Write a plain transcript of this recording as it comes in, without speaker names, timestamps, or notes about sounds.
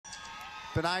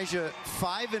Betnijah,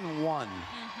 5-1.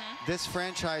 This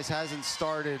franchise hasn't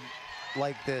started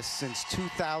like this since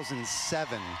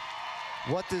 2007.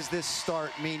 What does this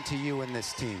start mean to you and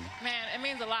this team? Man, it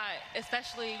means a lot,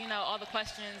 especially, you know, all the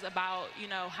questions about, you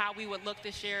know, how we would look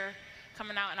this year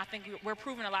coming out. And I think we're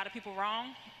proving a lot of people wrong,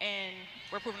 and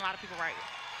we're proving a lot of people right.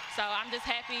 So I'm just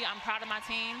happy. I'm proud of my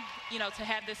team, you know, to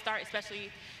have this start,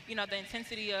 especially, you know, the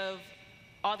intensity of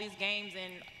all these games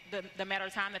and the matter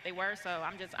of time that they were. So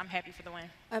I'm happy for the win.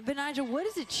 Betnijah, what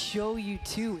does it show you,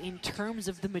 too, in terms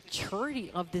of the maturity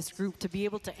of this group to be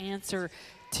able to answer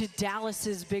to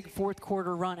Dallas's big fourth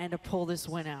quarter run and to pull this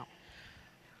win out?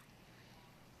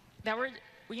 That we're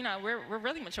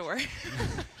really mature.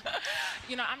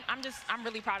 You know, I'm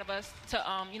really proud of us to,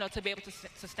 you know, to be able to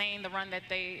sustain the run that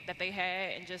they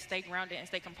had and just stay grounded and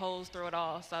stay composed through it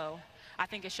all. So I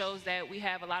think it shows that we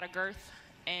have a lot of girth,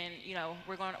 and, you know,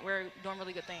 we're doing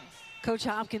really good things. Coach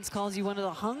Hopkins calls you one of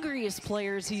the hungriest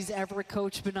players he's ever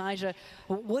coached, Betnijah.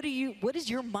 What is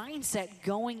your mindset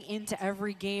going into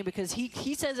every game? Because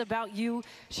he says about you,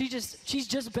 she's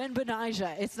just been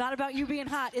Betnijah. It's not about you being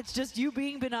hot, it's just you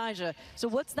being Betnijah. So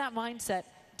what's that mindset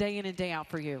day in and day out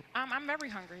for you? I'm very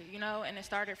hungry, you know, and it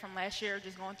started from last year,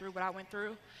 just going through what I went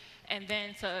through. And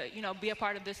then to, you know, be a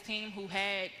part of this team who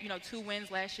had, you know, 2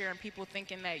 wins last year and people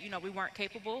thinking that, you know, we weren't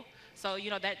capable. So, you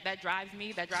know, that drives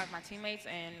me, that drives my teammates,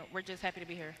 and we're just happy to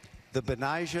be here. The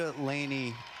Betnijah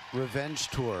Laney Revenge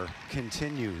Tour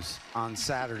continues on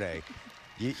Saturday.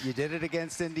 You did it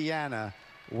against Indiana.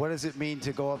 What does it mean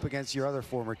to go up against your other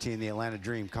former team, the Atlanta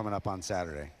Dream, coming up on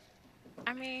Saturday?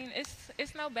 I mean,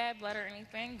 it's no bad blood or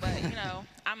anything, but, you know,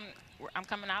 I'm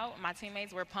coming out. My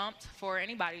teammates were pumped for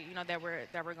anybody, you know, that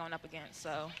we're going up against.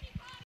 So